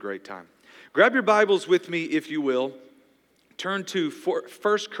Great time. Grab your Bibles with me, if you will. Turn to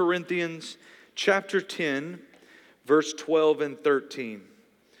 1 Corinthians chapter 10, verse 12 and 13.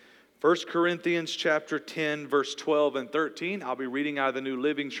 1 Corinthians chapter 10, verse 12 and 13. I'll be reading out of the New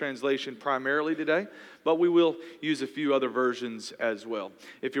Living Translation primarily today, but we will use a few other versions as well.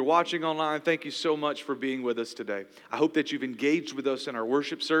 If you're watching online, thank you so much for being with us today. I hope that you've engaged with us in our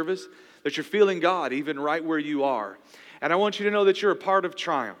worship service, that you're feeling God even right where you are. And I want you to know that you're a part of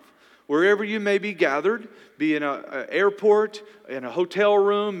Triumph. Wherever you may be gathered, be in an airport, in a hotel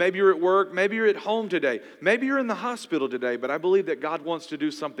room, maybe you're at work, maybe you're at home today, maybe you're in the hospital today, but I believe that God wants to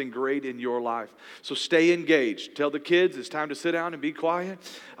do something great in your life. So stay engaged. Tell the kids it's time to sit down and be quiet.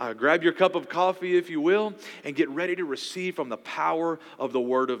 Grab your cup of coffee, if you will, and get ready to receive from the power of the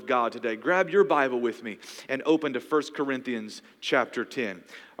Word of God today. Grab your Bible with me and open to 1 Corinthians chapter 10.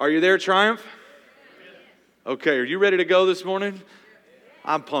 Are you there, Triumph? Okay, are you ready to go this morning?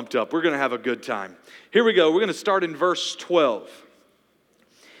 I'm pumped up. We're going to have a good time. Here we go. We're going to start in verse 12.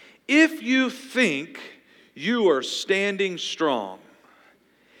 If you think you are standing strong,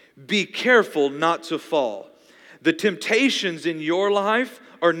 be careful not to fall. The temptations in your life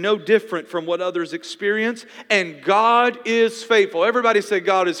are no different from what others experience, and God is faithful. Everybody say,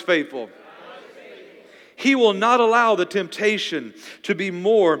 God is faithful. He will not allow the temptation to be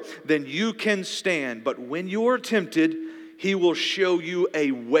more than you can stand. But when you are tempted, He will show you a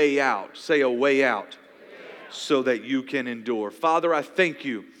way out. Say a way out. So that you can endure. Father, I thank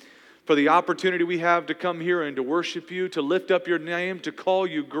you for the opportunity we have to come here and to worship you, to lift up your name, to call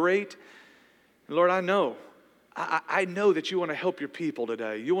you great. And Lord, I know that you want to help your people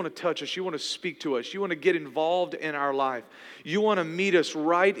today. You want to touch us. You want to speak to us. You want to get involved in our life. You want to meet us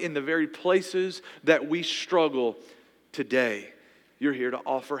right in the very places that we struggle today. You're here to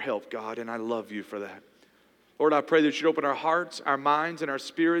offer help, God, and I love you for that. Lord, I pray that you'd open our hearts, our minds, and our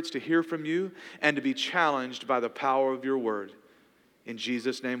spirits to hear from you and to be challenged by the power of your word. In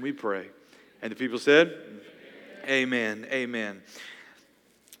Jesus' name we pray. And the people said, Amen. Amen.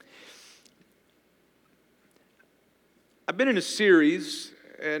 I've been in a series,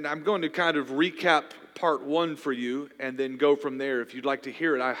 and I'm going to kind of recap part 1 for you and then go from there. If you'd like to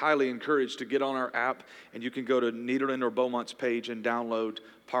hear it, I highly encourage to get on our app, and you can go to Nederland or Beaumont's page and download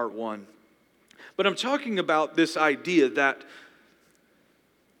part 1. But I'm talking about this idea that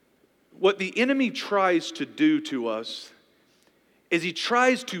what the enemy tries to do to us is he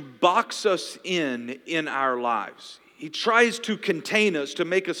tries to box us in our lives. He tries to contain us, to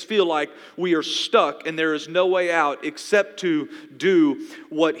make us feel like we are stuck and there is no way out except to do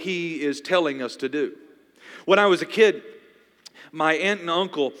what he is telling us to do. When I was a kid, my aunt and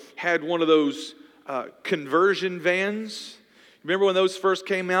uncle had one of those conversion vans. Remember when those first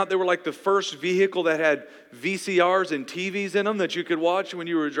came out? They were like the first vehicle that had VCRs and TVs in them that you could watch when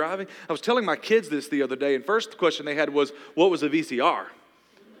you were driving. I was telling my kids this the other day, and first question they had was, what was a VCR?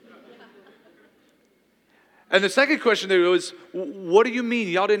 And the second question there was, what do you mean?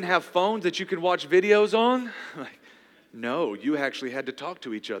 Y'all didn't have phones that you could watch videos on? I'm like, no, you actually had to talk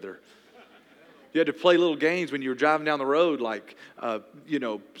to each other. You had to play little games when you were driving down the road, like,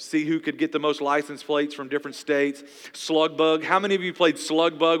 see who could get the most license plates from different states. Slug Bug. How many of you played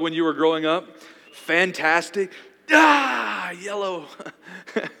Slug Bug when you were growing up? Fantastic. Yellow.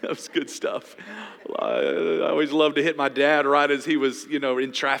 That was good stuff. I always loved to hit my dad right as he was,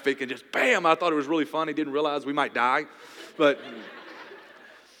 in traffic and just bam. I thought it was really funny. Didn't realize we might die. But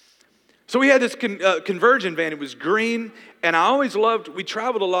so we had this conversion van. It was green. And I always loved, we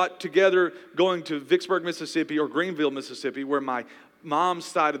traveled a lot together going to Vicksburg, Mississippi or Greenville, Mississippi, where my mom's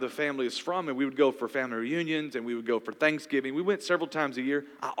side of the family is from. And we would go for family reunions and we would go for Thanksgiving. We went several times a year.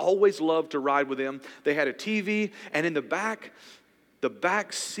 I always loved to ride with them. They had a TV, and in the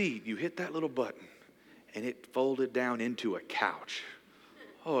back seat, you hit that little button and it folded down into a couch.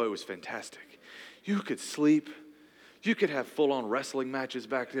 Oh, it was fantastic. You could sleep. You could have full-on wrestling matches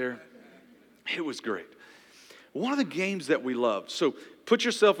back there. It was great. One of the games that we loved. So put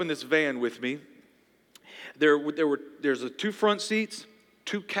yourself in this van with me. There's 2 front seats,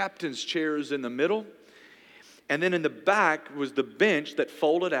 2 captain's chairs in the middle, and then in the back was the bench that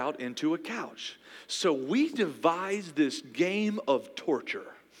folded out into a couch. So we devised this game of torture.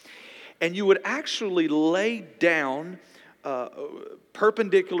 And you would actually lay down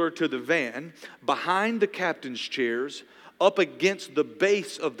perpendicular to the van, behind the captain's chairs, up against the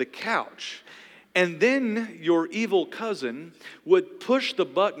base of the couch. And then your evil cousin would push the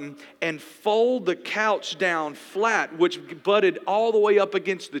button and fold the couch down flat, which butted all the way up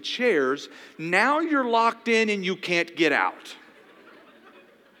against the chairs. Now you're locked in and you can't get out.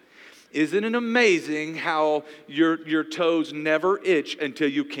 Isn't it amazing how your toes never itch until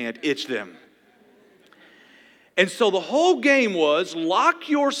you can't itch them? And so the whole game was lock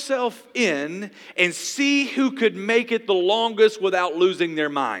yourself in and see who could make it the longest without losing their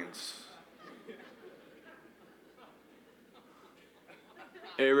minds.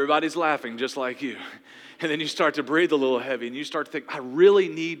 Everybody's laughing just like you. And then you start to breathe a little heavy and you start to think, I really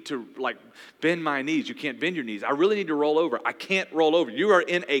need to bend my knees. You can't bend your knees. I really need to roll over. I can't roll over. You are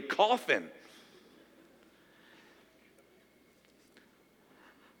in a coffin.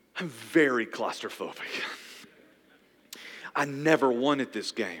 I'm very claustrophobic. I never wanted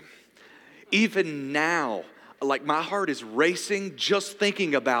this game. Even now, my heart is racing just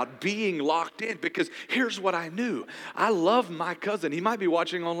thinking about being locked in, because here's what I knew. I love my cousin. He might be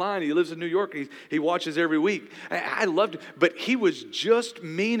watching online. He lives in New York. And he watches every week. I loved it. But he was just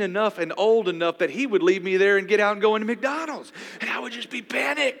mean enough and old enough that he would leave me there and get out and go into McDonald's. And I would just be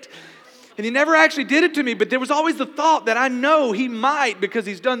panicked. And he never actually did it to me, but there was always the thought that I know he might, because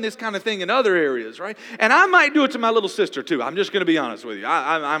he's done this kind of thing in other areas, right? And I might do it to my little sister too. I'm just going to be honest with you.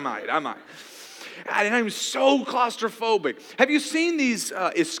 I might. And I'm so claustrophobic. Have you seen these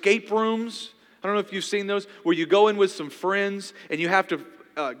escape rooms? I don't know if you've seen those, where you go in with some friends and you have to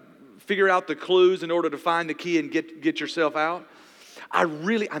figure out the clues in order to find the key and get yourself out.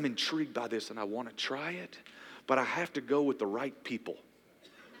 I'm intrigued by this and I want to try it, but I have to go with the right people.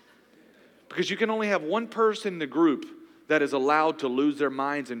 Because you can only have one person in the group that is allowed to lose their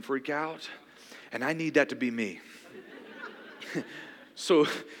minds and freak out. And I need that to be me. So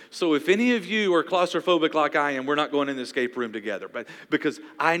if any of you are claustrophobic like I am, we're not going in the escape room together. But because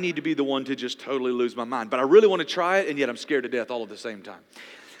I need to be the one to just totally lose my mind. But I really want to try it, and yet I'm scared to death all at the same time.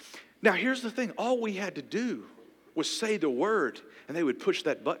 Now here's the thing. All we had to do was say the word, and they would push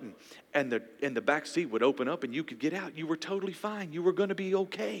that button, and the back seat would open up, and you could get out. You were totally fine. You were going to be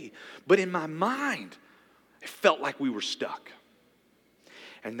okay. But in my mind, it felt like we were stuck.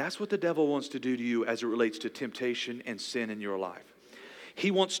 And that's what the devil wants to do to you as it relates to temptation and sin in your life. He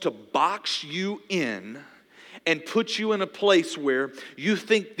wants to box you in and put you in a place where you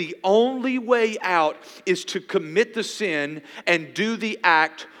think the only way out is to commit the sin and do the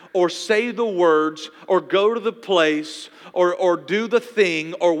act or say the words or go to the place or do the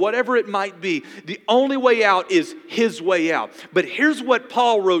thing or whatever it might be. The only way out is his way out. But here's what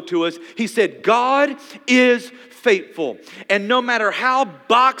Paul wrote to us. He said, God is faithful. And no matter how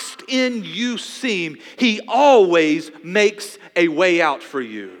boxed in you seem, he always makes a way out for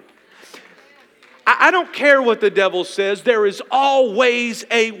you. I don't care what the devil says. There is always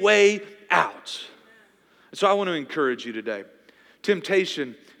a way out. So I want to encourage you today.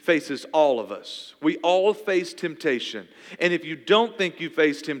 Temptation faces all of us. We all face temptation. And if you don't think you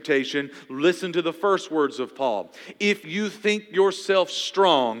face temptation, listen to the first words of Paul. If you think yourself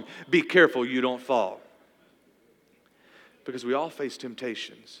strong, be careful you don't fall. Because we all face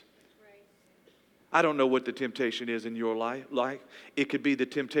temptations. I don't know what the temptation is in your life. It could be the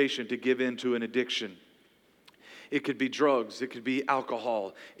temptation to give in to an addiction. It could be drugs. It could be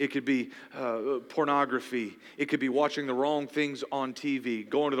alcohol. It could be pornography. It could be watching the wrong things on TV,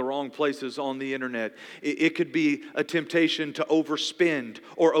 going to the wrong places on the internet. It could be a temptation to overspend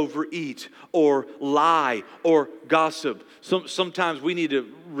or overeat or lie or gossip. Sometimes we need to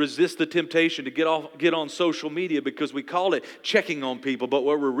resist the temptation to get on social media because we call it checking on people, but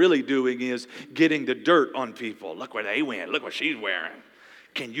what we're really doing is getting the dirt on people. Look where they went. Look what she's wearing.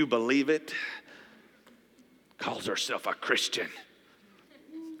 Can you believe it? Calls herself a Christian.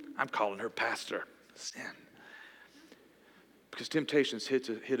 I'm calling her pastor. Sin. Because temptations hit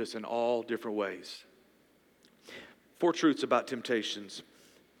us in all different ways. 4 truths about temptations.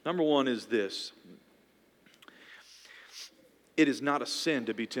 Number 1 is this. It is not a sin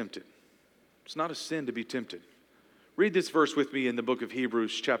to be tempted. It's not a sin to be tempted. Read this verse with me in the book of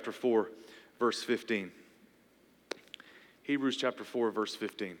Hebrews chapter 4, verse 15. Hebrews chapter 4, verse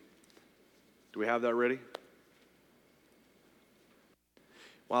 15. Do we have that ready?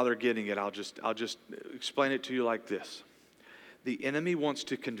 While they're getting it, I'll just explain it to you like this. The enemy wants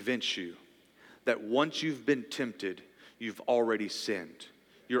to convince you that once you've been tempted, you've already sinned.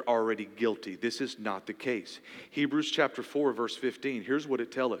 You're already guilty. This is not the case. Hebrews chapter 4, verse 15, here's what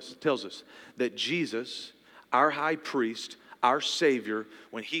it tells us. That Jesus, our high priest, our Savior,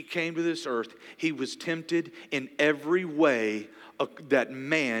 when he came to this earth, he was tempted in every way that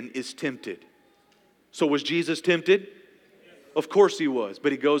man is tempted. So was Jesus tempted? Of course he was,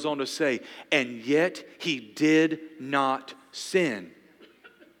 but he goes on to say, and yet he did not sin.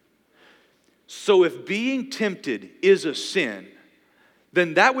 So if being tempted is a sin,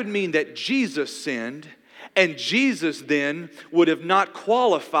 then that would mean that Jesus sinned And Jesus then would have not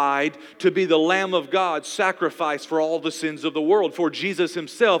qualified to be the Lamb of God sacrificed for all the sins of the world, for Jesus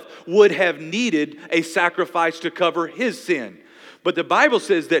himself would have needed a sacrifice to cover his sin. But the Bible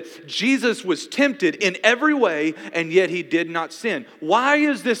says that Jesus was tempted in every way, and yet he did not sin. Why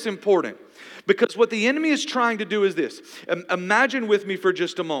is this important? Because what the enemy is trying to do is this. Imagine with me for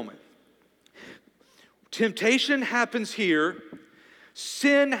just a moment. Temptation happens here.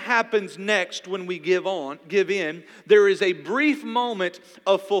 Sin happens next when we give in. There is a brief moment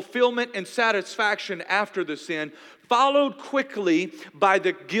of fulfillment and satisfaction after the sin, followed quickly by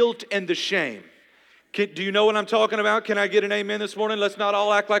the guilt and the shame. Do you know what I'm talking about? Can I get an amen this morning? Let's not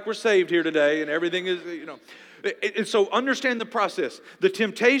all act like we're saved here today and everything is, And so understand the process. The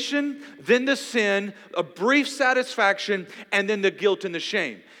temptation, then the sin, a brief satisfaction, and then the guilt and the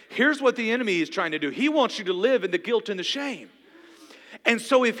shame. Here's what the enemy is trying to do. He wants you to live in the guilt and the shame. And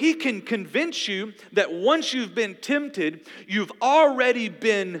so if he can convince you that once you've been tempted, you've already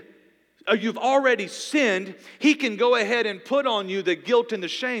sinned, he can go ahead and put on you the guilt and the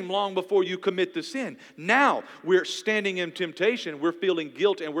shame long before you commit the sin. Now we're standing in temptation, we're feeling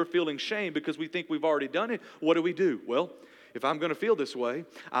guilt and we're feeling shame because we think we've already done it. What do? Well, if I'm going to feel this way,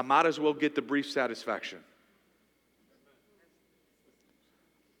 I might as well get the brief satisfaction.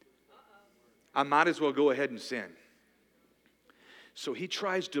 I might as well go ahead and sin. So he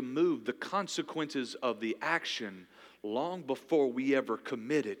tries to move the consequences of the action long before we ever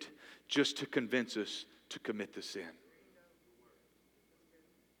commit it, just to convince us to commit the sin.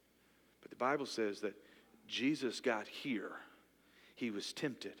 But the Bible says that Jesus got here. He was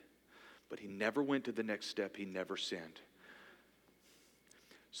tempted, but he never went to the next step. He never sinned.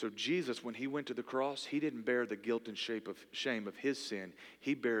 So Jesus, when he went to the cross, he didn't bear the guilt and shame of his sin.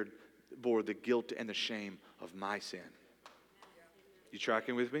 He bore the guilt and the shame of my sin. You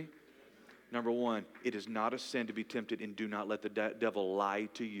tracking with me? Number one, it is not a sin to be tempted, and do not let the devil lie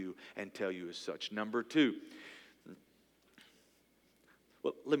to you and tell you as such. Number two,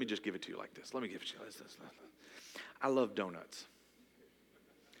 well, let me just give it to you like this. Let me give it to you. I love donuts.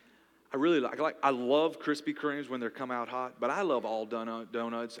 I really like. I love Krispy Kremes when they come out hot, but I love all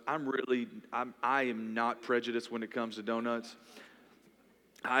donuts. I am not prejudiced when it comes to donuts.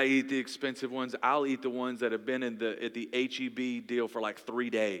 I eat the expensive ones. I'll eat the ones that have been at the H-E-B deal for like 3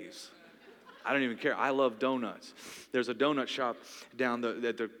 days. I don't even care. I love donuts. There's a donut shop down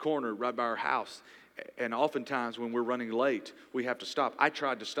at the corner right by our house. And oftentimes when we're running late, we have to stop. I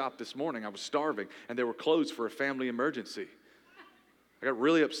tried to stop this morning. I was starving, and they were closed for a family emergency. I got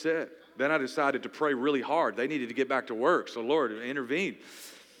really upset. Then I decided to pray really hard. They needed to get back to work, so Lord, intervene.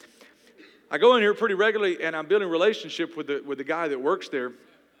 I go in here pretty regularly, and I'm building a relationship with the guy that works there.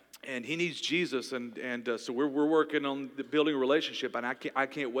 And he needs Jesus, and so we're working on building a relationship, and I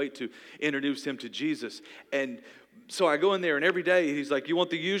can't wait to introduce him to Jesus. And so I go in there, and every day he's like, "You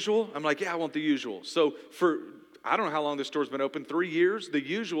want the usual?" I'm like, "Yeah, I want the usual." So I don't know how long this store's been open, 3 years. The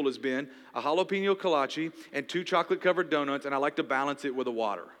usual has been a jalapeno kolache and 2 chocolate-covered donuts, and I like to balance it with a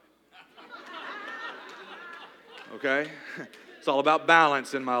water. Okay? It's all about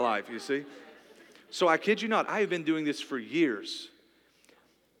balance in my life, you see? So I kid you not, I have been doing this for years.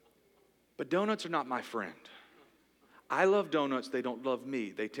 But donuts are not my friend. I love donuts. They don't love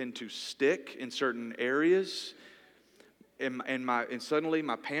me. They tend to stick in certain areas. And suddenly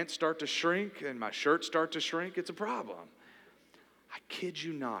my pants start to shrink and my shirts start to shrink. It's a problem. I kid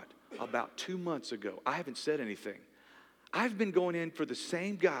you not. About 2 months ago, I haven't said anything. I've been going in for the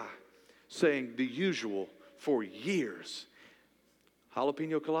same guy saying the usual for years.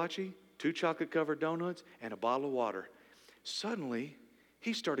 Jalapeno kolache, 2 chocolate-covered donuts, and a bottle of water. Suddenly,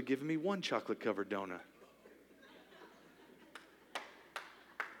 he started giving me 1 chocolate-covered donut.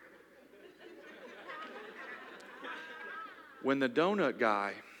 When the donut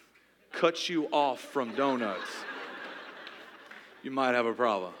guy cuts you off from donuts, you might have a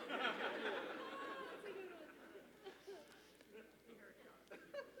problem.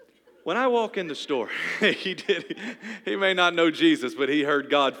 When I walk in the store, he may not know Jesus, but he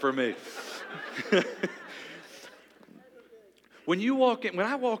heard God for me. When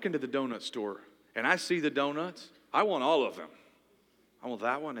I walk into the donut store and I see the donuts, I want all of them. I want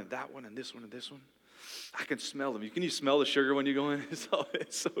that one and that one and this one and this one. I can smell them. Can you smell the sugar when you go in? It's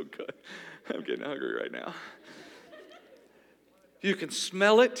so good. I'm getting hungry right now. You can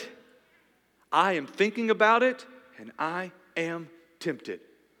smell it. I am thinking about it, and I am tempted.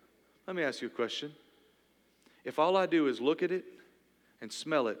 Let me ask you a question. If all I do is look at it and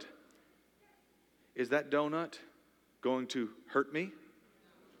smell it, is that donut going to hurt me?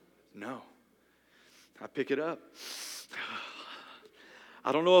 No. I pick it up.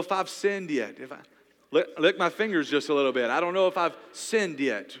 I don't know if I've sinned yet. Lick my fingers just a little bit. I don't know if I've sinned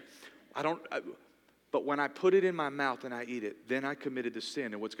yet. But when I put it in my mouth and I eat it, then I committed the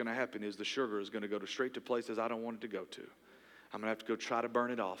sin. And what's going to happen is the sugar is going to go straight to places I don't want it to go to. I'm going to have to go try to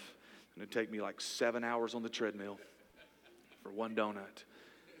burn it off. It's going to take me like 7 hours on the treadmill for one donut.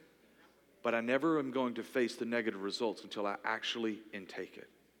 But I never am going to face the negative results until I actually intake it.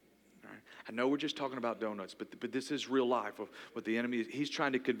 All right? I know we're just talking about donuts, but this is real life. What the enemy is, he's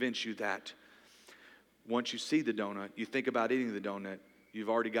trying to convince you that once you see the donut, you think about eating the donut, you've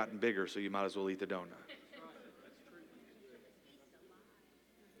already gotten bigger, so you might as well eat the donut.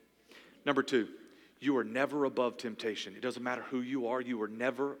 Number 2, you are never above temptation. It doesn't matter who you are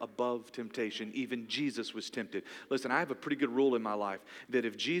never above temptation. Even Jesus was tempted. Listen, I have a pretty good rule in my life that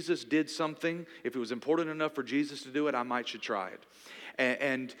if Jesus did something, if it was important enough for Jesus to do it, I should try it.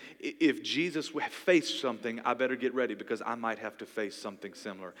 And if Jesus faced something, I better get ready because I might have to face something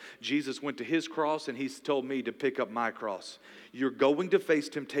similar. Jesus went to his cross and he's told me to pick up my cross. You're going to face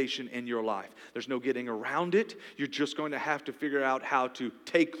temptation in your life. There's no getting around it. You're just going to have to figure out how to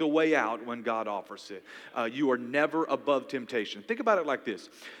take the way out when God offers it. You are never above temptation. Think about it like this.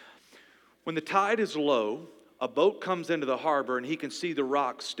 When the tide is low, a boat comes into the harbor and he can see the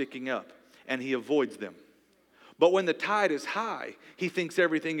rocks sticking up and he avoids them. But when the tide is high, he thinks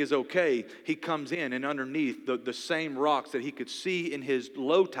everything is okay. He comes in and underneath the same rocks that he could see in his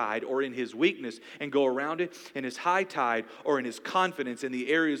low tide or in his weakness and go around it. In his high tide or in his confidence in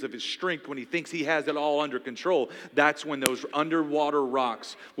the areas of his strength when he thinks he has it all under control, that's when those underwater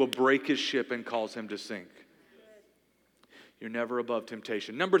rocks will break his ship and cause him to sink. You're never above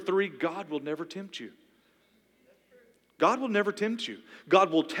temptation. Number 3, God will never tempt you. God will never tempt you.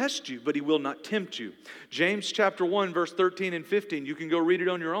 God will test you, but he will not tempt you. James chapter 1, verse 13 and 15, you can go read it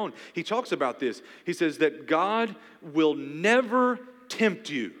on your own. He talks about this. He says that God will never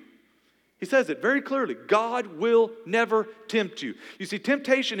tempt you. He says it very clearly. God will never tempt you. You see,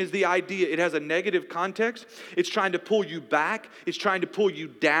 temptation is the idea. It has a negative context. It's trying to pull you back. It's trying to pull you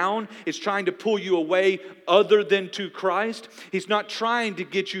down. It's trying to pull you away other than to Christ. He's not trying to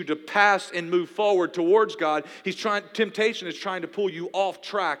get you to pass and move forward towards God. Temptation is trying to pull you off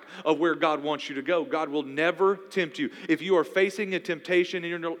track of where God wants you to go. God will never tempt you. If you are facing a temptation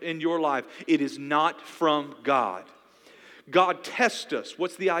in your life, it is not from God. God tests us.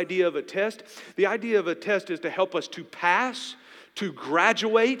 What's the idea of a test? The idea of a test is to help us to pass, to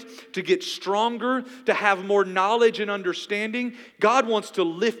graduate, to get stronger, to have more knowledge and understanding. God wants to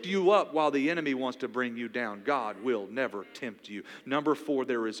lift you up while the enemy wants to bring you down. God will never tempt you. Number 4,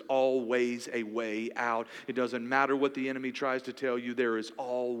 there is always a way out. It doesn't matter what the enemy tries to tell you, there is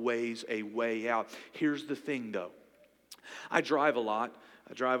always a way out. Here's the thing though. I drive a lot.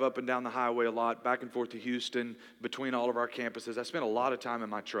 I drive up and down the highway a lot, back and forth to Houston, between all of our campuses. I spend a lot of time in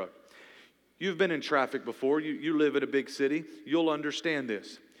my truck. You've been in traffic before. You live in a big city. You'll understand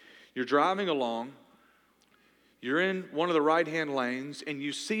this. You're driving along. You're in one of the right-hand lanes, and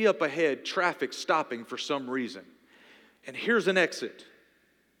you see up ahead traffic stopping for some reason. And here's an exit.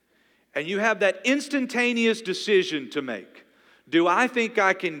 And you have that instantaneous decision to make. Do I think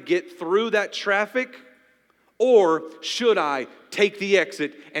I can get through that traffic? Or should I take the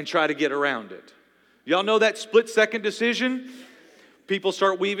exit and try to get around it? Y'all know that split-second decision? People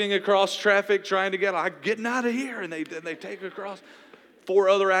start weaving across traffic trying to getting out of here, and they take across. 4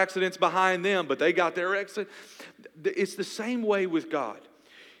 other accidents behind them, but they got their exit. It's the same way with God.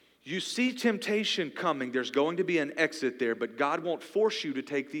 You see temptation coming. There's going to be an exit there, but God won't force you to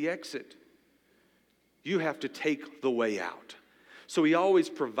take the exit. You have to take the way out. So he always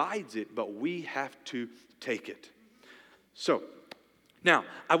provides it, but we have to take it. So, now,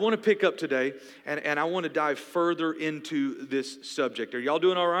 I want to pick up today, and I want to dive further into this subject. Are y'all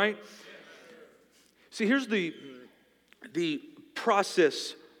doing all right? See, here's the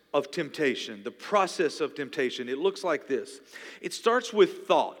process of temptation. The process of temptation. It looks like this. It starts with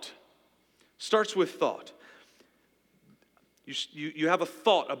thought. You have a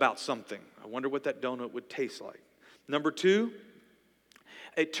thought about something. I wonder what that donut would taste like. Number 2,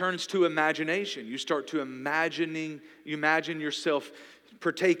 it turns to imagination. You start to imagine yourself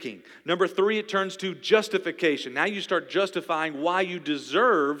partaking. Number 3, it turns to justification. Now you start justifying why you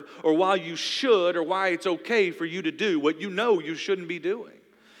deserve or why you should or why it's okay for you to do what you know you shouldn't be doing.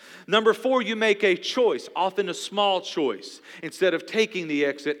 Number 4, you make a choice, often a small choice. Instead of taking the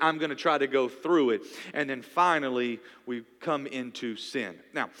exit, I'm going to try to go through it. And then finally, we come into sin.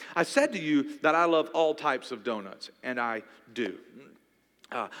 Now, I said to you that I love all types of donuts, and I do.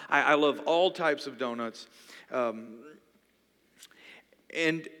 I love all types of donuts.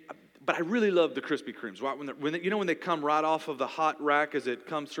 And But I really love the Krispy Kremes. When they come right off of the hot rack as it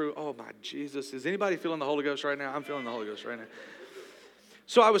comes through. Oh, my Jesus. Is anybody feeling the Holy Ghost right now? I'm feeling the Holy Ghost right now.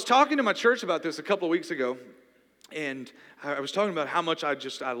 So I was talking to my church about this a couple of weeks ago. And I was talking about how much I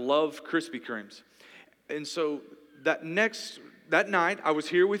love Krispy Kremes. And so that night, I was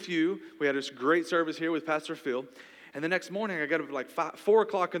here with you. We had this great service here with Pastor Phil. And the next morning, I got up at like 4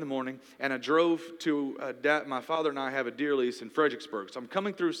 o'clock in the morning, and I drove to my father and I have a deer lease in Fredericksburg. So I'm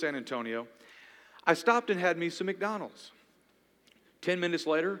coming through San Antonio. I stopped and had me some McDonald's. 10 minutes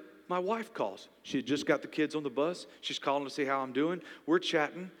later, my wife calls. She had just got the kids on the bus. She's calling to see how I'm doing. We're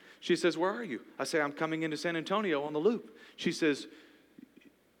chatting. She says, where are you? I say, I'm coming into San Antonio on the loop. She says,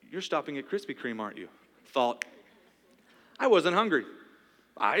 you're stopping at Krispy Kreme, aren't you? Thought. I wasn't hungry.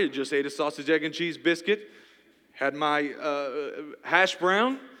 I had just ate a sausage, egg, and cheese biscuit, had my hash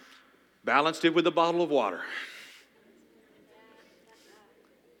brown, balanced it with a bottle of water.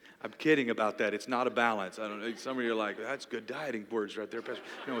 I'm kidding about that. It's not a balance. I don't know. Some of you are like, that's good dieting words right there, Pastor.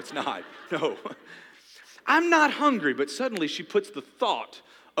 No, it's not. No. I'm not hungry, but suddenly she puts the thought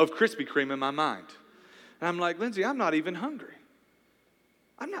of Krispy Kreme in my mind. And I'm like, Lindsay, I'm not even hungry.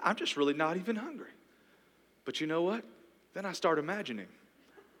 I'm just really not even hungry. But you know what? Then I start imagining,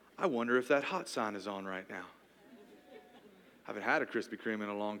 I wonder if that hot sign is on right now. I haven't had a Krispy Kreme in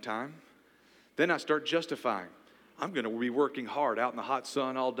a long time. Then I start justifying. I'm going to be working hard out in the hot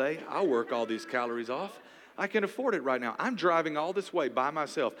sun all day. I'll work all these calories off. I can afford it right now. I'm driving all this way by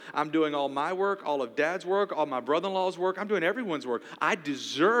myself. I'm doing all my work, all of Dad's work, all my brother-in-law's work. I'm doing everyone's work. I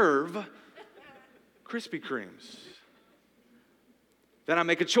deserve Krispy Kremes. Then I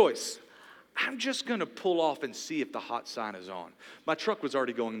make a choice. I'm just going to pull off and see if the hot sign is on. My truck was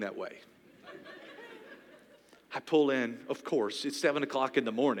already going that way. I pull in, of course, it's 7 o'clock in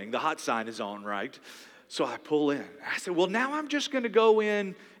the morning. The hot sign is on, right? So I pull in. I said, well, now I'm just going to go in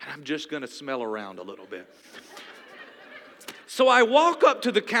and I'm just going to smell around a little bit. So I walk up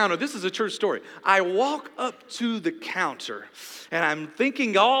to the counter. This is a true story. I walk up to the counter and I'm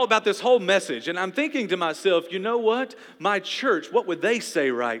thinking all about this whole message. And I'm thinking to myself, you know what? My church, what would they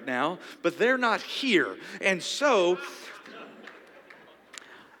say right now? But they're not here. And so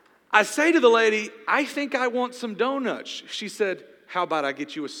I say to the lady, I think I want some donuts. She said, how about I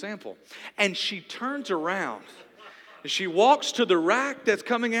get you a sample? And she turns around and she walks to the rack that's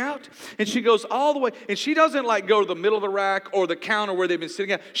coming out and she goes all the way. And she doesn't like go to the middle of the rack or the counter where they've been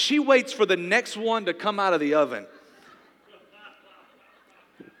sitting at. She waits for the next one to come out of the oven.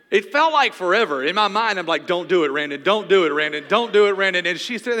 It felt like forever. In my mind, I'm like, don't do it, Randon. Don't do it, Randon. Don't do it, Randon. And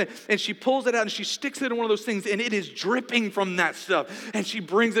she said, and she pulls it out and she sticks it in one of those things and it is dripping from that stuff. And she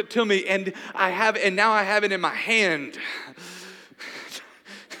brings it to me and now I have it in my hand.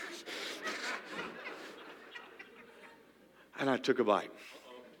 And I took a bite.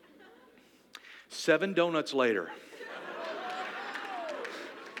 7 donuts later,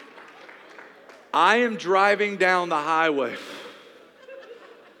 I am driving down the highway.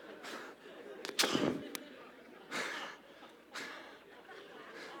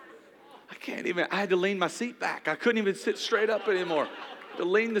 I had to lean my seat back. I couldn't even sit straight up anymore. To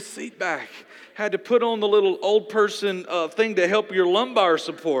lean the seat back. Had to put on the little old person thing to help your lumbar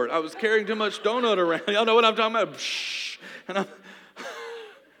support. I was carrying too much donut around. Y'all know what I'm talking about? And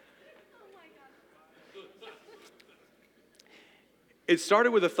it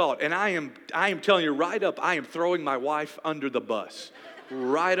started with a thought, and I am telling you right up, I am throwing my wife under the bus.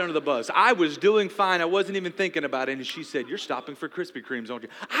 Right under the bus. I was doing fine. I wasn't even thinking about it. And she said, you're stopping for Krispy Kremes, aren't you?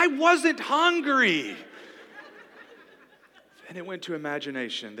 I wasn't hungry. Then it went to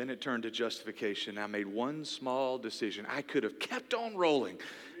imagination. Then it turned to justification. I made one small decision. I could have kept on rolling.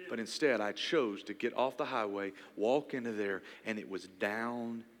 But instead, I chose to get off the highway, walk into there, and it was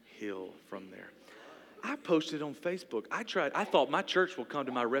downhill from there. I posted on Facebook. I thought my church will come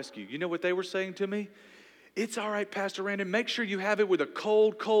to my rescue. You know what they were saying to me? It's all right, Pastor Randon. Make sure you have it with a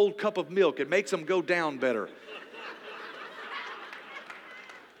cold, cold cup of milk. It makes them go down better.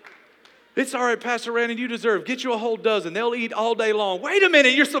 It's all right, Pastor Randon. You deserve. Get you a whole dozen. They'll eat all day long. Wait a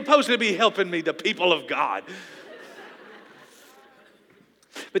minute. You're supposed to be helping me, the people of God.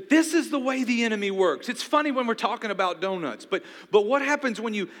 But this is the way the enemy works. It's funny when we're talking about donuts, but what happens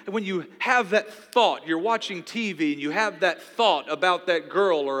when you have that thought? You're watching TV and you have that thought about that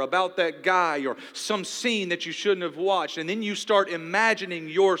girl or about that guy or some scene that you shouldn't have watched, and then you start imagining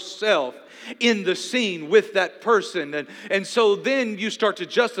yourself in the scene with that person, and so then you start to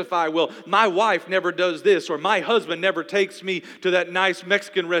justify, well, my wife never does this, or my husband never takes me to that nice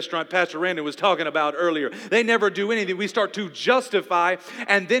Mexican restaurant Pastor Randon was talking about earlier. They never do anything. We start to justify,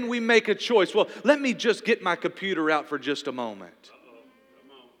 and then we make a choice. Well, let me just get my computer out for just a moment.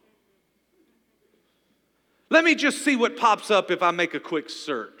 Let me just see what pops up if I make a quick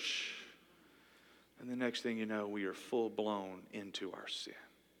search. And the next thing you know, we are full blown into our sin.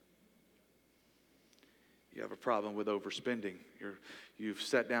 You have a problem with overspending. You've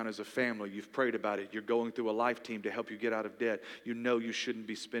sat down as a family. You've prayed about it. You're going through a life team to help you get out of debt. You know you shouldn't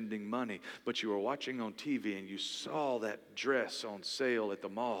be spending money, but you were watching on TV and you saw that dress on sale at the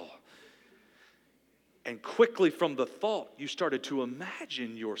mall. And quickly from the thought, you started to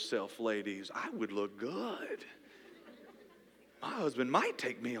imagine yourself, ladies, I would look good. My husband might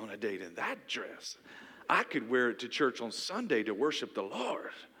take me on a date in that dress. I could wear it to church on Sunday to worship the Lord.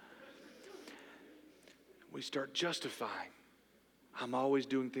 We start justifying. I'm always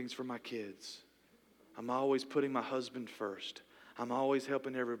doing things for my kids. I'm always putting my husband first. I'm always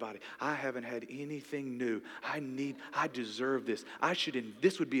helping everybody. I haven't had anything new. I deserve this.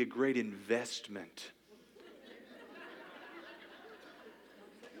 This would be a great investment.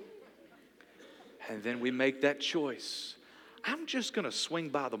 And then we make that choice. I'm just going to swing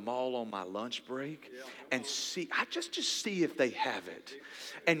by the mall on my lunch break and see. I just see if they have it.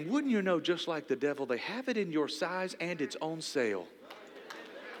 And wouldn't you know, just like the devil, they have it in your size and it's on sale.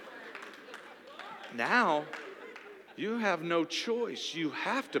 Now, you have no choice. You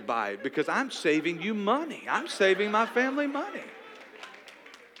have to buy it because I'm saving you money. I'm saving my family money.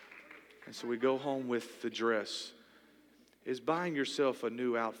 And so we go home with the dress. Is buying yourself a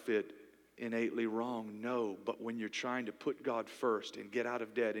new outfit innately wrong? No, but when you're trying to put God first and get out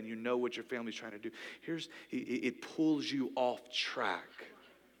of debt and you know what your family's trying to do, it pulls you off track.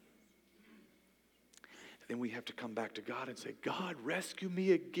 Then we have to come back to God and say, God, rescue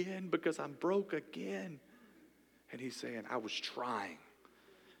me again because I'm broke again. And he's saying, I was trying.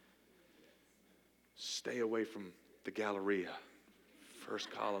 Stay away from the Galleria,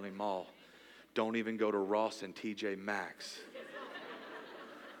 First Colony Mall. Don't even go to Ross and TJ Maxx.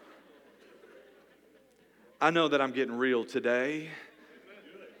 I know that I'm getting real today,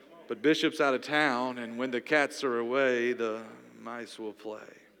 but Bishop's out of town, and when the cats are away, the mice will play.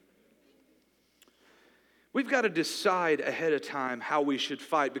 We've got to decide ahead of time how we should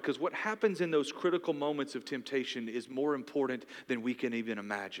fight, because what happens in those critical moments of temptation is more important than we can even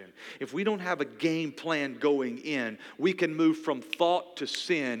imagine. If we don't have a game plan going in, we can move from thought to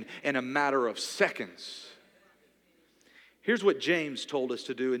sin in a matter of seconds. Here's what James told us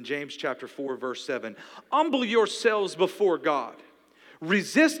to do in James chapter 4, verse 7. Humble yourselves before God.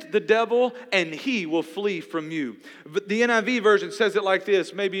 Resist the devil and he will flee from you. But the NIV version says it like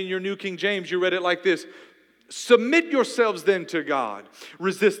this. Maybe in your New King James you read it like this. Submit yourselves then to God.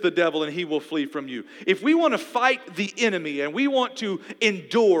 Resist the devil and he will flee from you. If we want to fight the enemy and we want to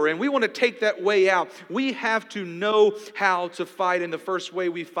endure and we want to take that way out, we have to know how to fight. And the first way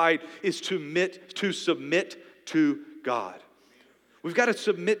we fight is to submit to God. We've got to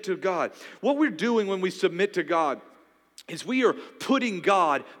submit to God. What we're doing when we submit to God is we are putting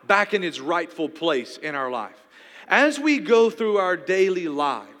God back in his rightful place in our life. As we go through our daily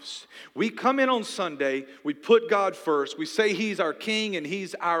lives, we come in on Sunday, we put God first, we say he's our King and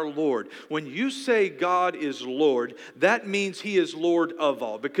he's our Lord. When you say God is Lord, that means he is Lord of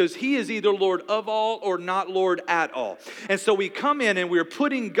all, because he is either Lord of all or not Lord at all. And so we come in and we're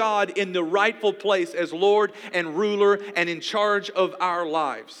putting God in the rightful place as Lord and ruler and in charge of our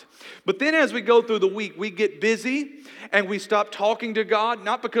lives. But then as we go through the week, we get busy and we stop talking to God,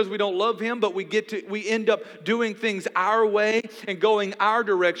 not because we don't love him, but we end up doing things our way and going our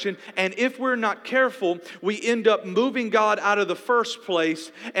direction. And if we're not careful, we end up moving God out of the first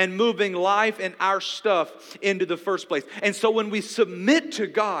place and moving life and our stuff into the first place. And so when we submit to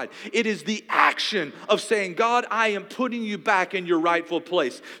God, it is the action of saying, God, I am putting you back in your rightful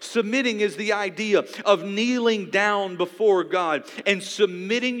place. Submitting is the idea of kneeling down before God and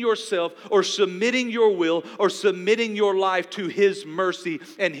submitting yourself or submitting your will or submitting your life to his mercy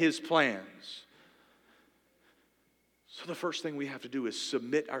and his plans. So the first thing we have to do is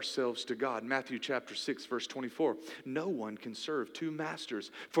submit ourselves to God. Matthew chapter 6, verse 24. No one can serve two masters,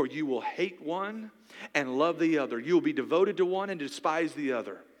 for you will hate one and love the other. You will be devoted to one and despise the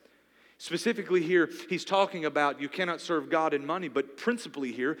other. Specifically here, he's talking about you cannot serve God and money, but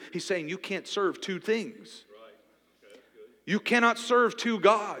principally here, he's saying you can't serve two things. You cannot serve two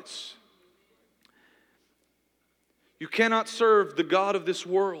gods. You cannot serve the God of this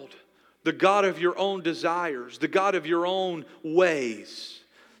world, the God of your own desires, the God of your own ways,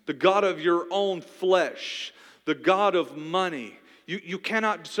 the God of your own flesh, the God of money. You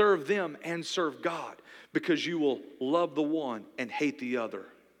cannot serve them and serve God, because you will love the one and hate the other.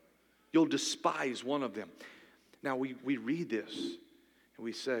 You'll despise one of them. Now we read this and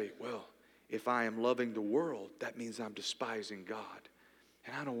we say, well, if I am loving the world, that means I'm despising God.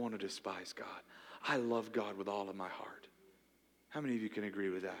 And I don't want to despise God. I love God with all of my heart. How many of you can agree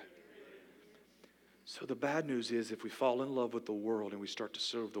with that? So the bad news is if we fall in love with the world and we start to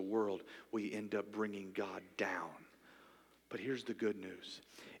serve the world, we end up bringing God down. But here's the good news.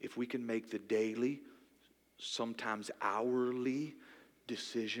 If we can make the daily, sometimes hourly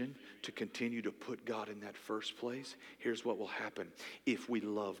decision to continue to put God in that first place, here's what will happen. If we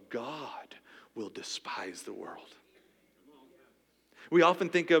love God, we'll despise the world. We often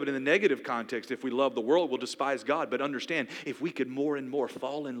think of it in the negative context. If we love the world, we'll despise God. But understand, if we could more and more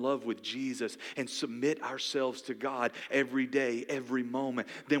fall in love with Jesus and submit ourselves to God every day, every moment,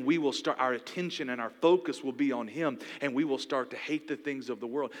 then we will start, our attention and our focus will be on Him, and we will start to hate the things of the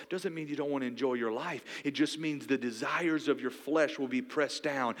world. Doesn't mean you don't want to enjoy your life. It just means the desires of your flesh will be pressed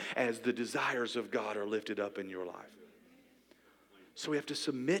down as the desires of God are lifted up in your life. So we have to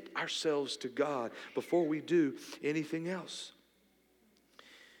submit ourselves to God before we do anything else.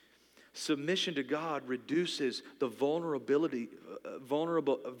 Submission to God reduces the vulnerability, we're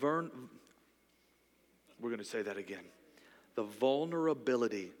going to say that again. The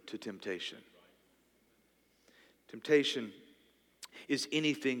vulnerability to temptation. Temptation is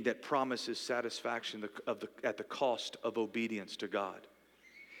anything that promises satisfaction at the cost of obedience to God.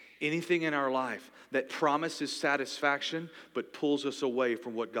 Anything in our life that promises satisfaction but pulls us away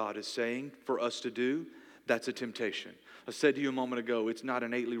from what God is saying for us to do, that's a temptation. I said to you a moment ago, it's not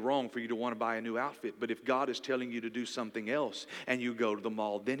innately wrong for you to want to buy a new outfit. But if God is telling you to do something else and you go to the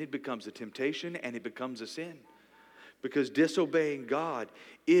mall, then it becomes a temptation and it becomes a sin. Because disobeying God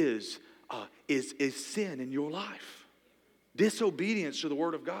is sin in your life. Disobedience to the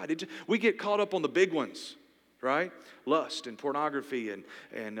Word of God. We get caught up on the big ones, right? Lust and pornography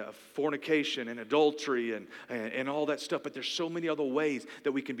and fornication and adultery and all that stuff. But there's so many other ways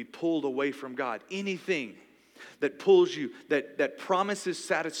that we can be pulled away from God. Anything that pulls you, that promises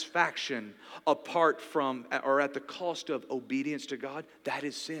satisfaction apart from or at the cost of obedience to God, that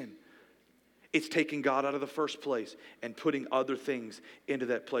is sin. It's taking God out of the first place and putting other things into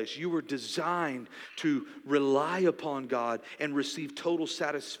that place. You were designed to rely upon God and receive total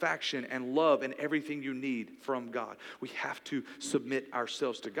satisfaction and love and everything you need from God. We have to submit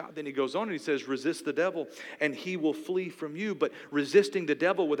ourselves to God. Then he goes on and he says, resist the devil and he will flee from you. But resisting the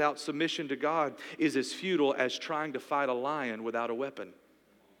devil without submission to God is as futile as trying to fight a lion without a weapon.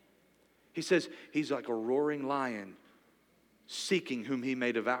 He says he's like a roaring lion, seeking whom he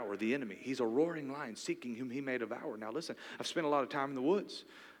may devour, the enemy. He's a roaring lion, seeking whom he may devour. Now listen, I've spent a lot of time in the woods,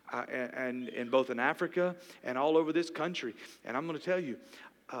 and in both in Africa and all over this country. And I'm going to tell you,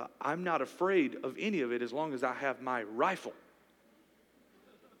 I'm not afraid of any of it as long as I have my rifle.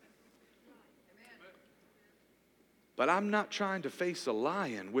 But I'm not trying to face a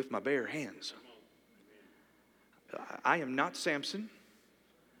lion with my bare hands. I am not Samson.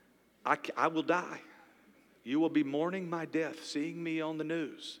 I will die. You will be mourning my death, seeing me on the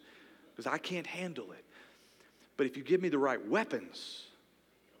news, because I can't handle it. But if you give me the right weapons,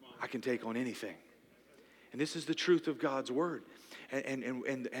 I can take on anything. And this is the truth of God's word.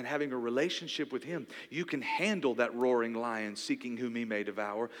 And having a relationship with Him, you can handle that roaring lion seeking whom he may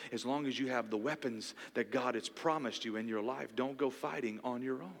devour as long as you have the weapons that God has promised you in your life. Don't go fighting on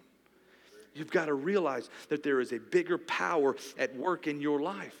your own. You've got to realize that there is a bigger power at work in your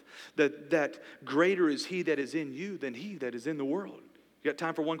life. That greater is He that is in you than he that is in the world. You got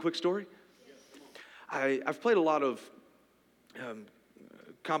time for one quick story? I've played a lot of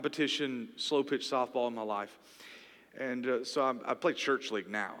competition, slow pitch softball in my life. And so I play church league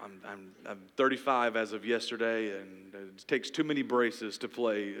now. I'm 35 as of yesterday, and it takes too many braces to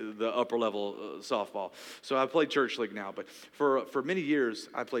play the upper level softball. So I play church league now. But for many years,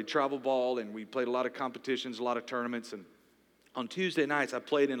 I played travel ball, and we played a lot of competitions, a lot of tournaments. And on Tuesday nights, I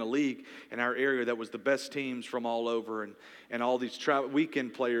played in a league in our area that was the best teams from all over, and all these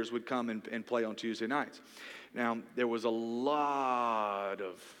weekend players would come and play on Tuesday nights. Now, there was a lot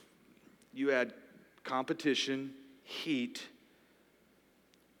of, you had competition, heat,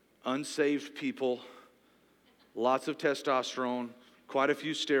 unsaved people, lots of testosterone, quite a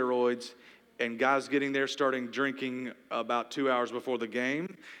few steroids, and guys getting there starting drinking about 2 hours before the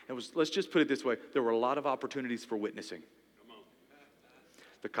game. Let's just put it this way, there were a lot of opportunities for witnessing.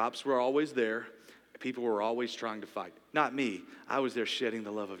 The cops were always there. People were always trying to fight. Not me. I was there shedding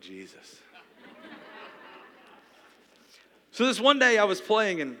the love of Jesus. So this one day I was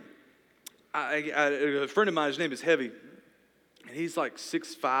playing, and a friend of mine, his name is Heavy, and he's like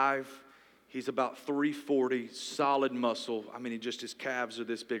 6'5". He's about 340, solid muscle. I mean, his calves are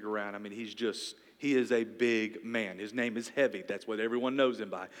this big around. I mean, he is a big man. His name is Heavy. That's what everyone knows him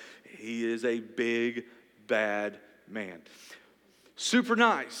by. He is a big, bad man. Super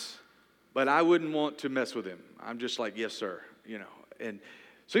nice, but I wouldn't want to mess with him. I'm just like, yes, sir, And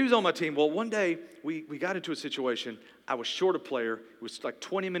so he was on my team. Well, one day we got into a situation. I was short a player. It was like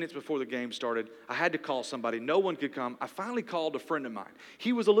 20 minutes before the game started. I had to call somebody. No one could come. I finally called a friend of mine.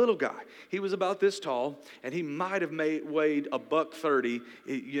 He was a little guy. He was about this tall, and he might have weighed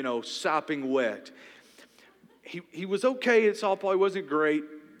 $130, sopping wet. He was okay at softball. He wasn't great,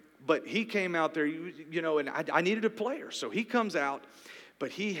 but he came out there, and I needed a player. So he comes out,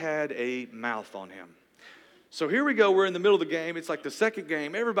 but he had a mouth on him. So here we go. We're in the middle of the game. It's like the second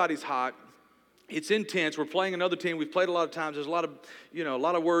game. Everybody's hot. It's intense. We're playing another team. We've played a lot of times. There's a lot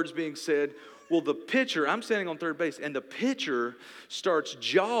of words being said. Well, the pitcher, I'm standing on third base, and the pitcher starts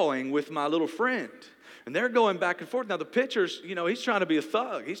jawing with my little friend. And they're going back and forth. Now, the pitcher's, he's trying to be a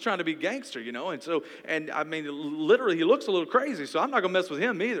thug. He's trying to be gangster, And I mean, literally, he looks a little crazy. So I'm not going to mess with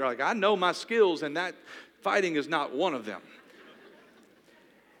him either. Like, I know my skills, and that fighting is not one of them.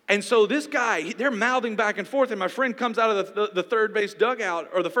 And so this guy, they're mouthing back and forth, and my friend comes out of the third base dugout,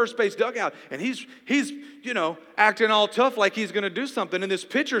 or the first base dugout, and he's acting all tough like he's going to do something. And this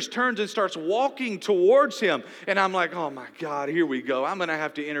pitcher turns and starts walking towards him. And I'm like, oh my God, here we go. I'm going to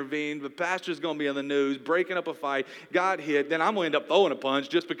have to intervene. The pastor's going to be on the news, breaking up a fight, got hit. Then I'm going to end up throwing a punch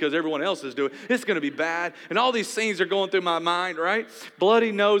just because everyone else is doing it. It's going to be bad. And all these scenes are going through my mind, right?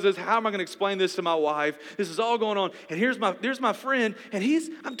 Bloody noses. How am I going to explain this to my wife? This is all going on. And here's my friend, and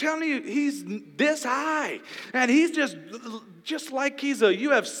I'm telling you, he's this high. And he's just like he's a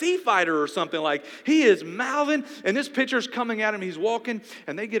UFC fighter or something. Like, he is mouthing, and this pitcher's coming at him. He's walking,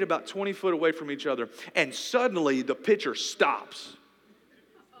 and they get about 20 foot away from each other. And suddenly, the pitcher stops.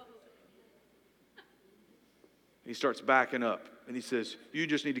 He starts backing up, and he says, you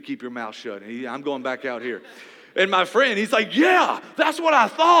just need to keep your mouth shut. And I'm going back out here. And my friend, he's like, yeah, that's what I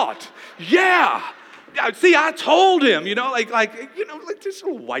thought. Yeah. See, I told him, like this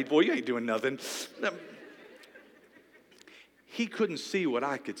little white boy, you ain't doing nothing. He couldn't see what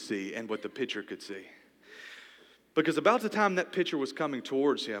I could see and what the pitcher could see. Because about the time that pitcher was coming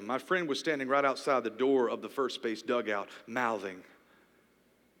towards him, my friend was standing right outside the door of the first base dugout, mouthing.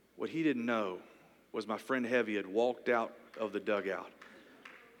 What he didn't know was my friend Heavy had walked out of the dugout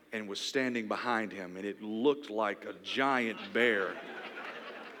and was standing behind him, and it looked like a giant bear.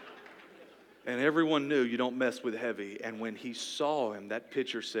 And everyone knew you don't mess with Heavy. And when he saw him, that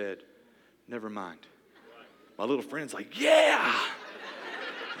pitcher said, never mind. My little friend's like, yeah.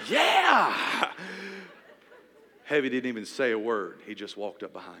 Heavy didn't even say a word. He just walked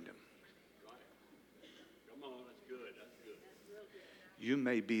up behind him. Come on, that's good. You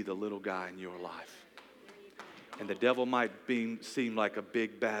may be the little guy in your life. And the devil might seem like a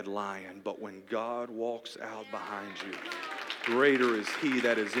big bad lion, but when God walks out behind you, greater is he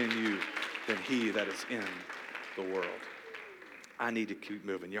that is in you than he that is in the world. I need to keep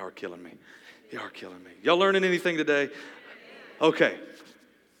moving. Y'all are killing me. Y'all learning anything today? Okay.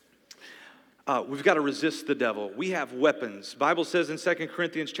 We've got to resist the devil. We have weapons. Bible says in 2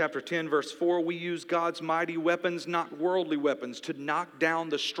 Corinthians chapter 10, verse 4, we use God's mighty weapons, not worldly weapons, to knock down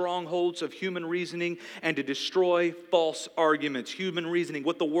the strongholds of human reasoning and to destroy false arguments. Human reasoning,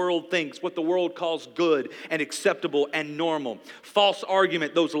 what the world thinks, what the world calls good and acceptable and normal. False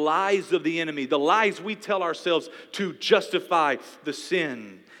argument, those lies of the enemy, the lies we tell ourselves to justify the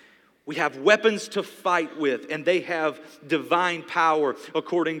sin. We have weapons to fight with, and they have divine power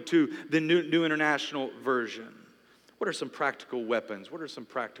according to the New International Version. What are some practical weapons?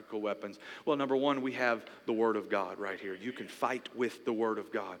 Well, number one, we have the Word of God right here. You can fight with the Word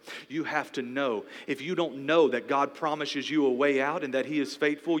of God. You have to know. If you don't know that God promises you a way out and that He is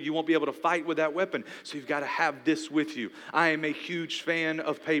faithful, you won't be able to fight with that weapon. So you've got to have this with you. I am a huge fan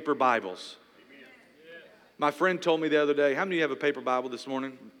of paper Bibles. My friend told me the other day, how many of you have a paper Bible this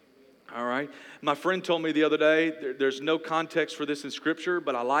morning? All right. My friend told me the other day, there's no context for this in Scripture,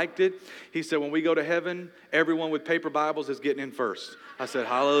 but I liked it. He said, when we go to heaven, everyone with paper Bibles is getting in first. I said,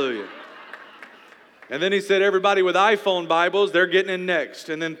 hallelujah. And then he said, everybody with iPhone Bibles, they're getting in next.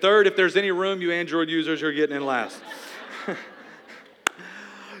 And then third, if there's any room, you Android users are getting in last.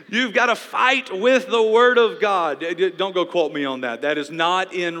 You've got to fight with the Word of God. Don't go quote me on that. That is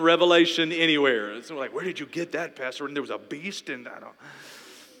not in Revelation anywhere. It's like, where did you get that, Pastor? And there was a beast in that.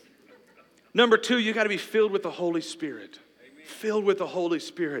 Number two, you got to be filled with the Holy Spirit. Amen. Filled with the Holy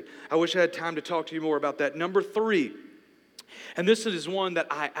Spirit. I wish I had time to talk to you more about that. Number three, and this is one that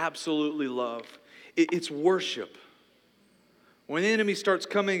I absolutely love. It's worship. When the enemy starts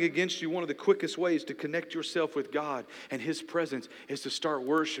coming against you, one of the quickest ways to connect yourself with God and His presence is to start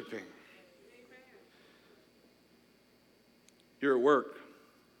worshiping. You're at work.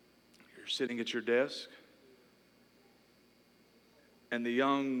 You're sitting at your desk. And the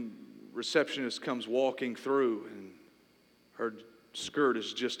young receptionist comes walking through and her skirt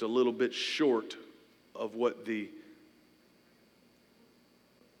is just a little bit short of what the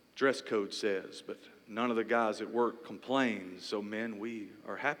dress code says, but none of the guys at work complain. So men, we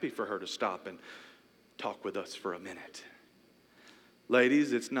are happy for her to stop and talk with us for a minute.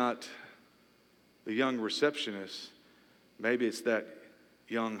 Ladies, it's not the young receptionist. Maybe it's that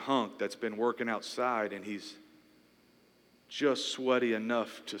young hunk that's been working outside and he's just sweaty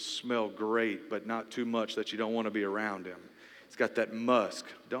enough to smell great, but not too much that you don't want to be around him. He's got that musk.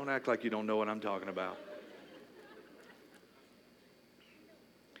 Don't act like you don't know what I'm talking about.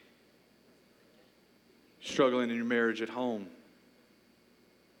 Struggling in your marriage at home.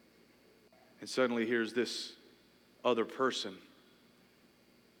 And suddenly here's this other person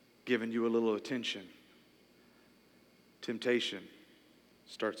giving you a little attention. Temptation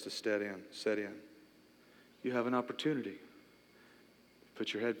starts to set in. You have an opportunity.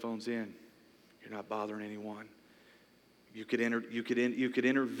 Put your headphones in. You're not bothering anyone. You could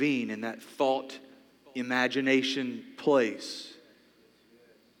intervene in that thought, imagination place.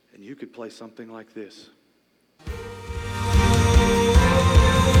 And you could play something like this.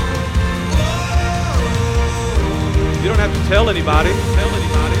 You don't have to tell anybody.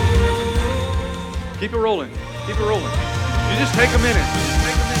 Keep it rolling. You just take a minute.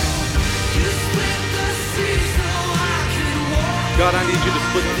 God, I need you to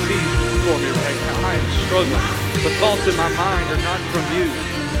split the seas for me right now. I am struggling. The thoughts in my mind are not from you.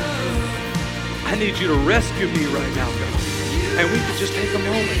 I need you to rescue me right now, God. And we could just take a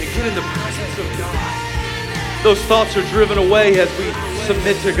moment and get in the presence of God. Those thoughts are driven away as we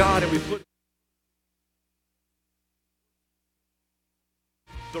submit to God and we put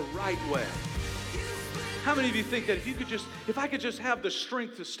the right way. How many of you think that if I could just have the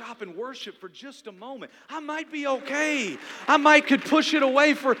strength to stop and worship for just a moment, I might be okay. Could push it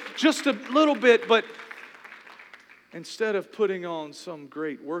away for just a little bit, but instead of putting on some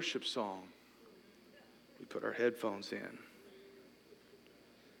great worship song, we put our headphones in.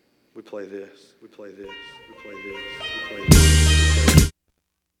 We play this, we play this, we play this, we play this.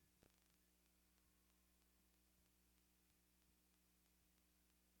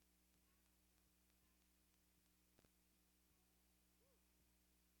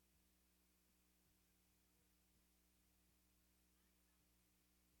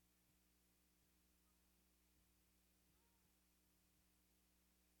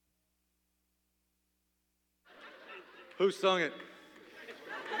 Who sung it?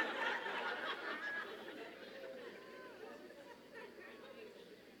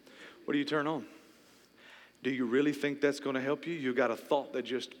 What do you turn on? Do you really think that's going to help you? You got a thought that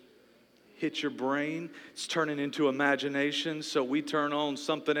just hits your brain. It's turning into imagination. So we turn on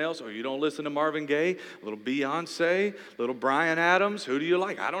something else. Or you don't listen to Marvin Gaye, a little Beyonce, a little Bryan Adams. Who do you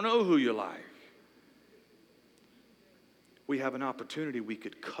like? I don't know who you like. We have an opportunity. We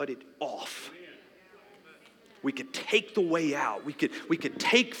could cut it off. We could take the way out. We could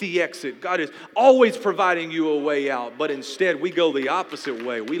take the exit. God is always providing you a way out, but instead we go the opposite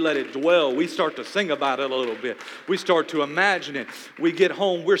way. We let it dwell. We start to sing about it a little bit. We start to imagine it. We get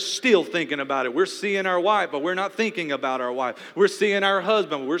home, we're still thinking about it. We're seeing our wife, but we're not thinking about our wife. We're seeing our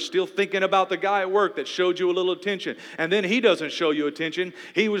husband, but we're still thinking about the guy at work that showed you a little attention. And then he doesn't show you attention.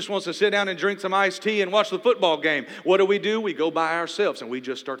 He just wants to sit down and drink some iced tea and watch the football game. What do? We go by ourselves and we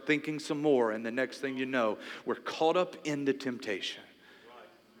just start thinking some more. And the next thing you know, we're caught up in the temptation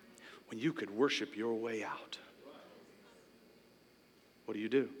when you could worship your way out. What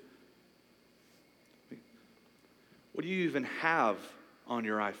do? What do you even have on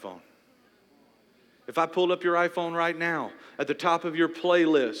your iPhone? If I pulled up your iPhone right now, at the top of your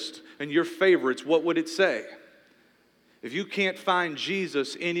playlist and your favorites, what would it say? If you can't find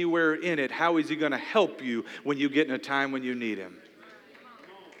Jesus anywhere in it, how is he going to help you when you get in a time when you need him?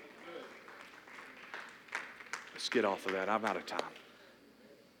 Let's get off of that. I'm out of time.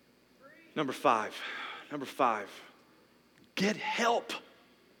 Number five. Get help.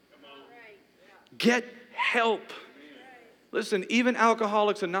 Get help. Listen, even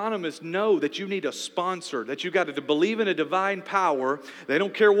Alcoholics Anonymous know that you need a sponsor, that you got to believe in a divine power. They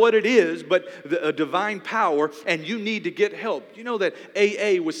don't care what it is, but a divine power, and you need to get help. You know that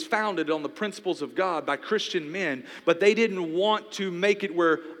AA was founded on the principles of God by Christian men, but they didn't want to make it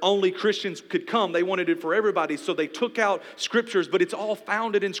where only Christians could come. They wanted it for everybody, so they took out scriptures, but it's all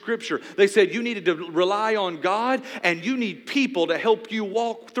founded in Scripture. They said you needed to rely on God, and you need people to help you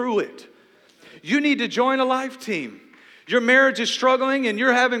walk through it. You need to join a life team. Your marriage is struggling and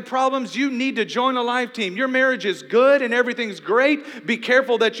you're having problems, you need to join a life team. Your marriage is good and everything's great. Be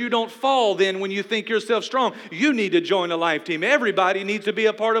careful that you don't fall then when you think yourself strong. You need to join a life team. Everybody needs to be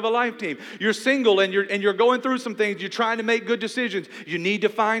a part of a life team. You're single and you're going through some things. You're trying to make good decisions. You need to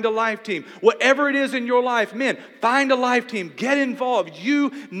find a life team. Whatever it is in your life, men, find a life team. Get involved.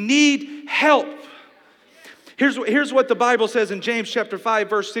 You need help. Here's what the Bible says in James chapter 5,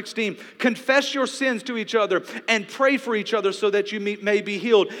 verse 16. Confess your sins to each other and pray for each other so that you may be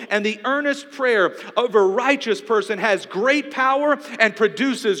healed. And the earnest prayer of a righteous person has great power and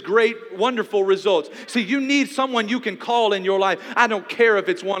produces great, wonderful results. See, you need someone you can call in your life. I don't care if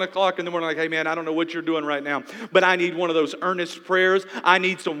it's 1 o'clock in the morning, like, hey man, I don't know what you're doing right now, but I need one of those earnest prayers. I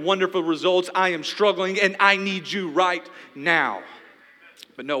need some wonderful results. I am struggling and I need you right now.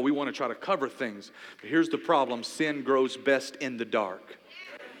 But no, we want to try to cover things. But here's the problem. Sin grows best in the dark.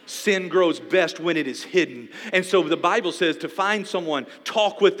 Sin grows best when it is hidden. And so the Bible says to find someone,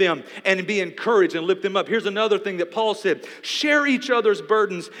 talk with them, and be encouraged and lift them up. Here's another thing that Paul said. Share each other's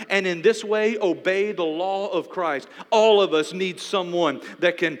burdens, and in this way obey the law of Christ. All of us need someone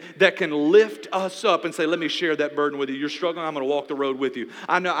that can lift us up and say, let me share that burden with you. You're struggling, I'm going to walk the road with you.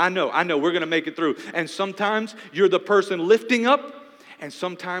 I know, we're going to make it through. And sometimes you're the person lifting up, and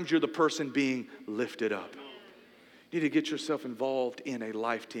sometimes you're the person being lifted up. You need to get yourself involved in a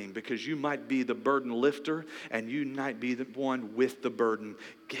life team because you might be the burden lifter and you might be the one with the burden.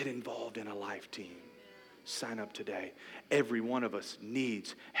 Get involved in a life team. Sign up today. Every one of us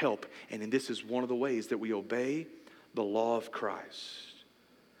needs help. And this is one of the ways that we obey the law of Christ.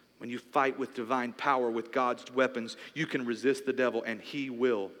 When you fight with divine power, with God's weapons, you can resist the devil and he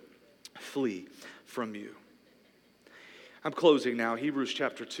will flee from you. I'm closing now. Hebrews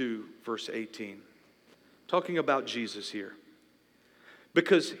chapter 2, verse 18. Talking about Jesus here.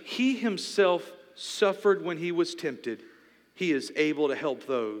 Because he himself suffered when he was tempted, he is able to help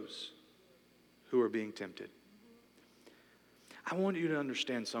those who are being tempted. I want you to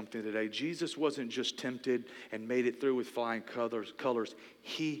understand something today. Jesus wasn't just tempted and made it through with flying colors.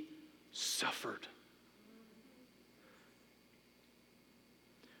 He suffered.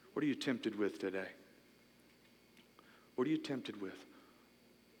 What are you tempted with today? What are you tempted with?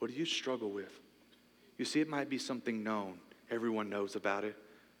 What do you struggle with? You see, it might be something known. Everyone knows about it.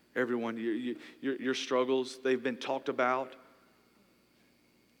 Everyone, your struggles, they've been talked about.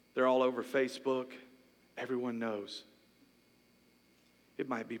 They're all over Facebook. Everyone knows. It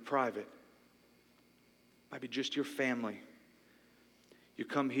might be private. It might be just your family. You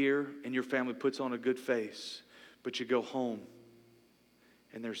come here and your family puts on a good face, but you go home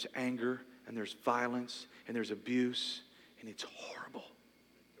and there's anger and there's violence and there's abuse and it's horrible.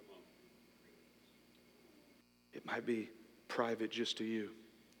 It might be private just to you.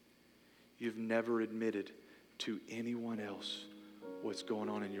 You've never admitted to anyone else what's going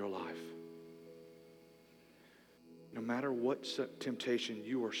on in your life. No matter what temptation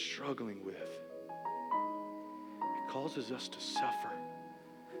you are struggling with, it causes us to suffer.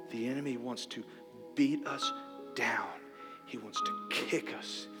 The enemy wants to beat us down. He wants to kick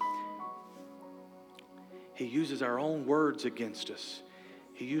us. He uses our own words against us.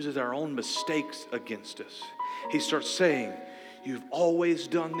 He uses our own mistakes against us. He starts saying, you've always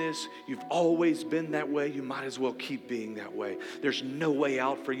done this. You've always been that way. You might as well keep being that way. There's no way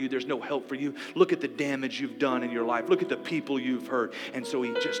out for you. There's no help for you. Look at the damage you've done in your life. Look at the people you've hurt. And so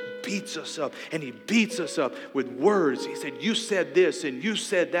he just beats us up. And he beats us up with words. He said, you said this and you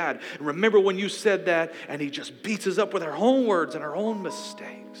said that. And remember when you said that? And he just beats us up with our own words and our own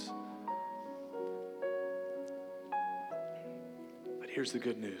mistakes. But here's the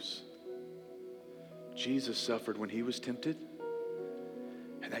good news. Jesus suffered when he was tempted.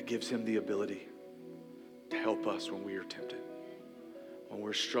 And that gives him the ability to help us when we are tempted, when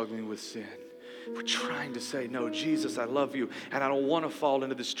we're struggling with sin. We're trying to say, no, Jesus, I love you, and I don't want to fall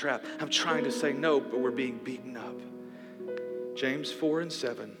into this trap. I'm trying to say no, but we're being beaten up. James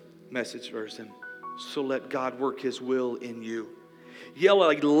 4:7, message version. So let God work his will in you. Yell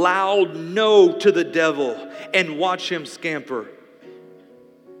a loud no to the devil and watch him scamper.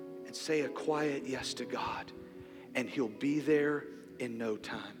 And say a quiet yes to God, and he'll be there in no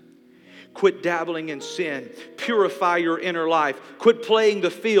time. Quit dabbling in sin. Purify your inner life. Quit playing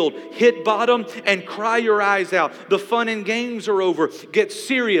the field. Hit bottom and cry your eyes out. The fun and games are over. Get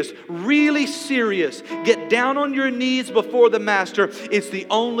serious. Really serious. Get down on your knees before the Master. It's the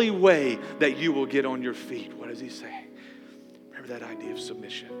only way that you will get on your feet. What is he saying? Remember that idea of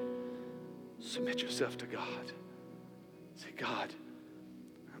submission. Submit yourself to God. Say, God,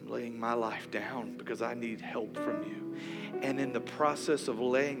 I'm laying my life down because I need help from you. And in the process of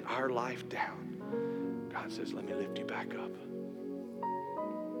laying our life down, God, God says, let me lift you back up.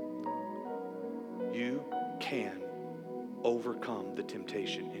 You can overcome the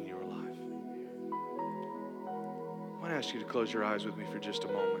temptation in your life. I want to ask you to close your eyes with me for just a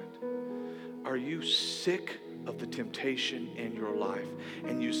moment. Are you sick of the temptation in your life?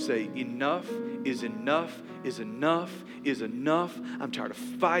 And you say, enough is enough is enough is enough. I'm tired of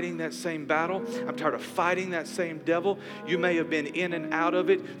fighting that same battle. I'm tired of fighting that same devil. You may have been in and out of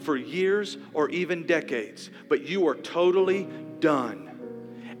it for years or even decades, but you are totally done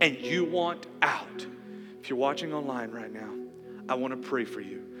and you want out. If you're watching online right now, I want to pray for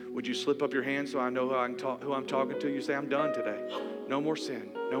you. Would you slip up your hand so I know who I'm talking to? You say, I'm done today. No more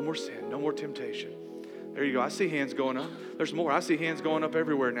sin, no more sin, no more temptation. There you go. I see hands going up. There's more. I see hands going up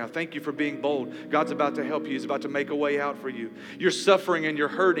everywhere now. Thank you for being bold. God's about to help you. He's about to make a way out for you. You're suffering and you're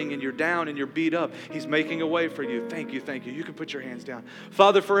hurting and you're down and you're beat up. He's making a way for you. Thank you. Thank you. You can put your hands down.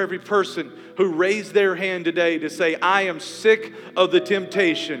 Father, for every person who raised their hand today to say, I am sick of the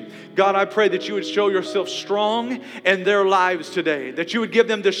temptation, God, I pray that you would show yourself strong in their lives today, that you would give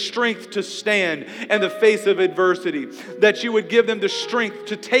them the strength to stand in the face of adversity, that you would give them the strength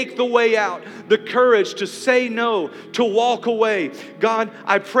to take the way out, the courage to say no, to walk away. God,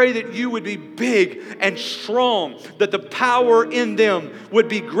 I pray that you would be big and strong, that the power in them would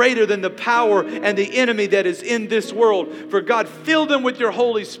be greater than the power and the enemy that is in this world. For God, fill them with your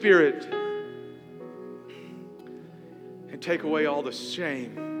Holy Spirit and take away all the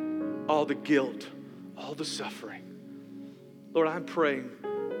shame, all the guilt, all the suffering. Lord, I'm praying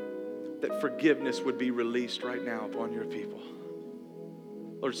that forgiveness would be released right now upon your people.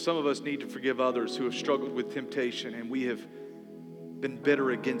 Lord, some of us need to forgive others who have struggled with temptation and we have been bitter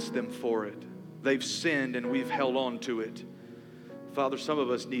against them for it. They've sinned and we've held on to it. Father, some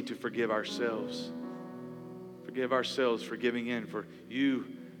of us need to forgive ourselves. Forgive ourselves for giving in. For you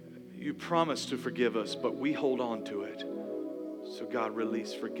promised to forgive us, but we hold on to it. So God,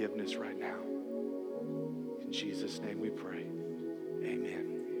 release forgiveness right now. In Jesus' name we pray.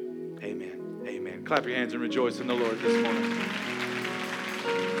 Amen. Amen. Amen. Clap your hands and rejoice in the Lord this morning.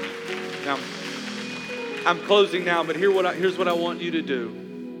 Now, I'm closing now, but here's what I want you to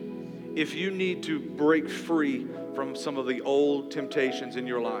do. If you need to break free from some of the old temptations in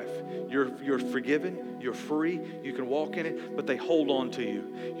your life, you're forgiven, you're free, you can walk in it, but they hold on to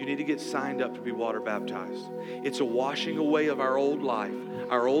you. You need to get signed up to be water baptized. It's a washing away of our old life,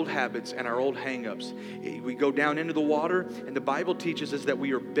 our old habits, and our old hang-ups. We go down into the water, and the Bible teaches us that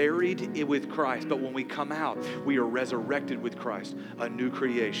we are buried with Christ, but when we come out, we are resurrected with Christ, a new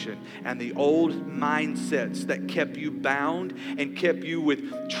creation. And the old mindsets that kept you bound and kept you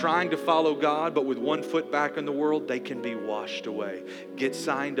with trying to follow God, but with one foot back in the world, they can be washed away. Get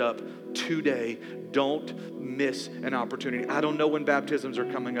signed up today. Don't miss an opportunity. I don't know when baptisms are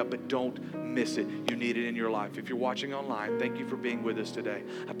coming up, but don't miss it. You need it in your life. If you're watching online, thank you for being with us today.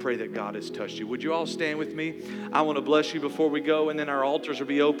 I pray that God has touched you. Would you all stand with me? I want to bless you before we go, and then our altars will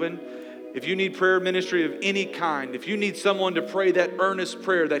be open. If you need prayer ministry of any kind, if you need someone to pray that earnest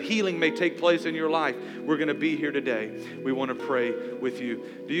prayer, that healing may take place in your life, we're going to be here today. We want to pray with you.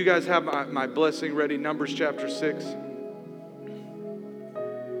 Do you guys have my blessing ready? Numbers chapter 6.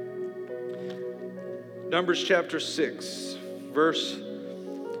 Numbers chapter 6, verse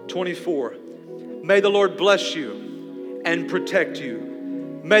 24. May the Lord bless you and protect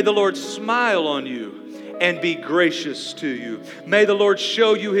you. May the Lord smile on you and be gracious to you. May the Lord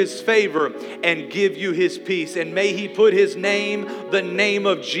show you his favor and give you his peace. And may he put his name, the name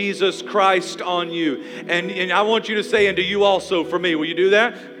of Jesus Christ, on you. And I want you to say, and to you also for me. Will you do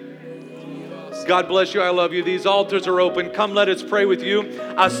that? God bless you. I love you. These altars are open. Come, let us pray with you.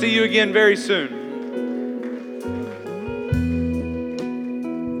 I'll see you again very soon.